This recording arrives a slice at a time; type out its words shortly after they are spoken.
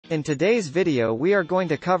In today's video we are going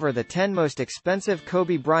to cover the 10 most expensive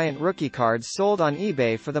Kobe Bryant rookie cards sold on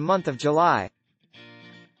eBay for the month of July.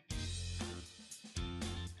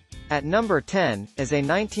 At number 10, is a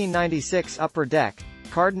 1996 Upper Deck,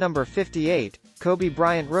 card number 58, Kobe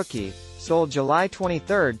Bryant rookie, sold July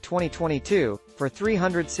 23, 2022, for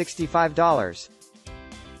 $365.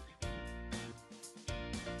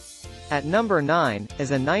 At number 9,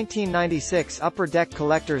 is a 1996 Upper Deck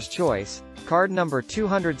Collector's Choice, card number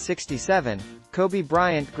 267, Kobe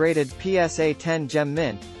Bryant graded PSA 10 Gem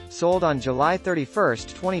Mint, sold on July 31,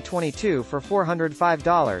 2022 for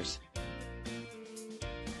 $405.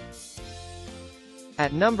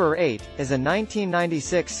 At number 8, is a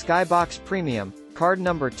 1996 Skybox Premium, card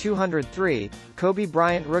number 203, Kobe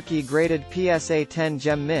Bryant rookie graded PSA 10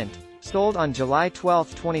 Gem Mint, sold on July 12,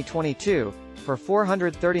 2022, for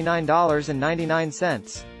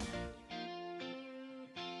 $439.99.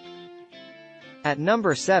 At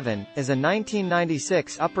number 7, is a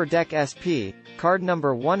 1996 Upper Deck SP, card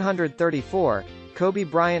number 134, Kobe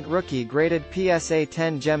Bryant rookie graded PSA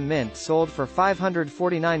 10 Gem Mint, sold for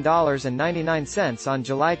 $549.99 on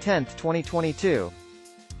July 10, 2022.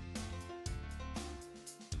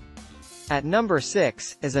 At number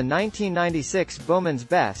 6, is a 1996 Bowman's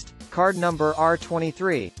Best, card number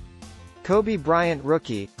R23. Kobe Bryant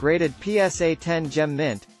rookie, graded PSA 10 Gem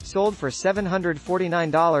Mint, sold for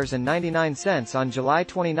 $749.99 on July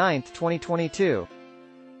 29, 2022.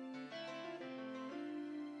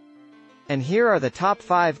 And here are the top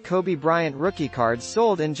 5 Kobe Bryant rookie cards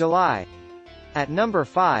sold in July. At number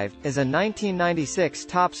 5, is a 1996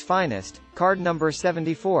 Topps Finest, card number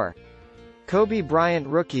 74. Kobe Bryant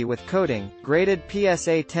rookie with coating, graded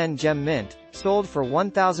PSA 10 Gem Mint, sold for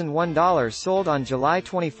 $1,001, sold on July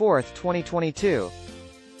 24, 2022.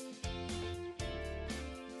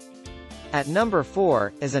 At number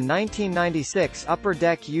 4, is a 1996 Upper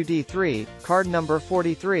Deck UD3, card number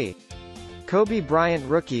 43. Kobe Bryant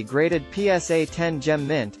rookie graded PSA 10 Gem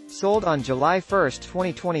Mint, sold on July 1,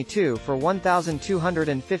 2022 for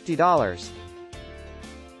 $1,250.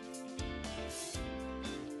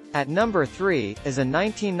 At number 3, is a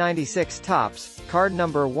 1996 Topps, card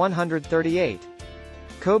number 138.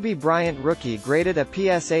 Kobe Bryant rookie graded a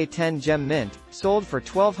PSA 10 Gem Mint, sold for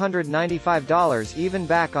 $1,295 even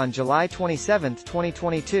back on July 27,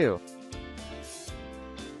 2022.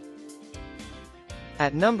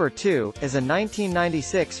 At number 2, is a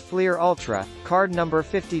 1996 Fleer Ultra, card number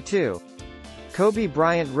 52. Kobe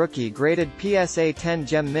Bryant rookie graded PSA 10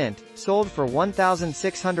 Gem Mint, sold for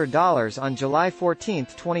 $1,600 on July 14,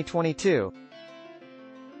 2022.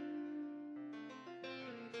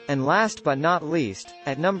 And last but not least,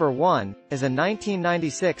 at number 1, is a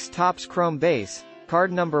 1996 Topps Chrome Base,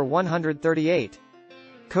 card number 138.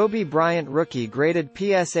 Kobe Bryant rookie graded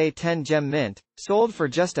PSA 10 Gem Mint, sold for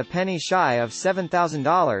just a penny shy of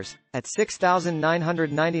 $7,000, at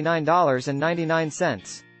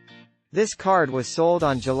 $6,999.99. This card was sold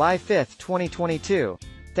on July 5, 2022.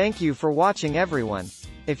 Thank you for watching everyone.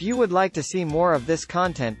 If you would like to see more of this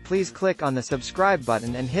content, please click on the subscribe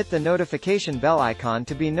button and hit the notification bell icon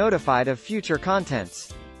to be notified of future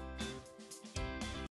contents.